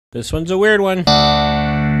This one's a weird one.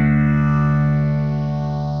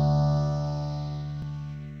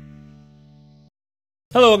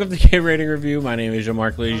 Hello, welcome to the Game Rating Review. My name is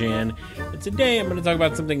Jean-Marc Lejean, and today I'm going to talk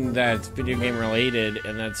about something that's video game related,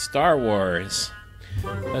 and that's Star Wars.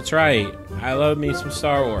 That's right, I love me some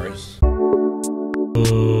Star Wars.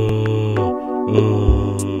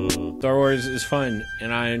 Star Wars is fun,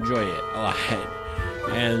 and I enjoy it a lot.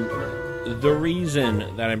 And the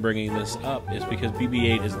reason that I'm bringing this up is because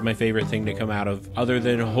BB-8 is my favorite thing to come out of, other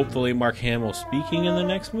than hopefully Mark Hamill speaking in the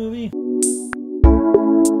next movie.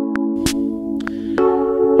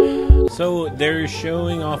 So they're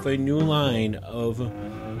showing off a new line of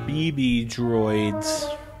BB droids.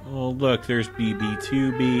 Oh look, there's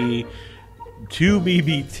BB-2B,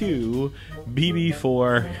 2BB-2,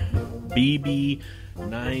 BB-4,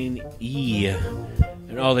 BB-9E.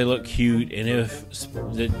 And oh, they look cute. And if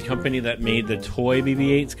the company that made the toy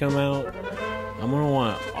BB-8s come out, I'm gonna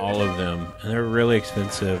want all of them. And they're really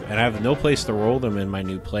expensive. And I have no place to roll them in my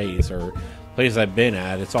new place or place I've been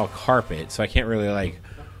at. It's all carpet, so I can't really like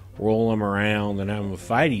roll them around and have them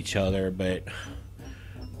fight each other. But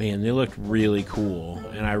man, they look really cool,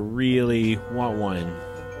 and I really want one.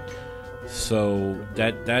 So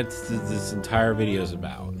that's this entire video is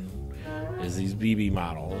about, is these BB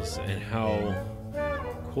models and how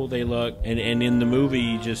cool they look. And in the movie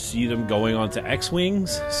you just see them going onto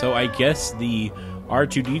X-Wings, so I guess the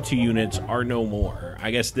R2-D2 units are no more.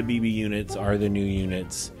 I guess the BB units are the new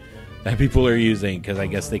units that people are using, because I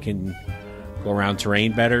guess they can go around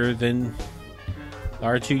terrain better than the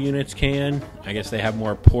R2 units can. I guess they have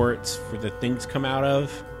more ports for the things come out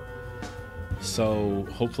of. So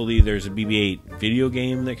hopefully there's a BB-8 video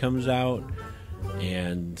game that comes out,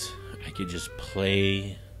 and I could just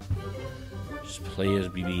play as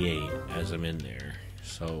BB-8 as I'm in there.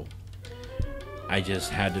 So I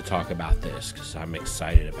just had to talk about this because I'm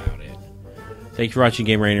excited about it. Thank you for watching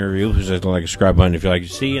Game Rating Review. Please hit the like and subscribe button if you like to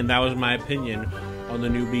see. And that was my opinion on the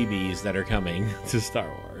new BBs that are coming to Star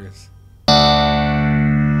Wars.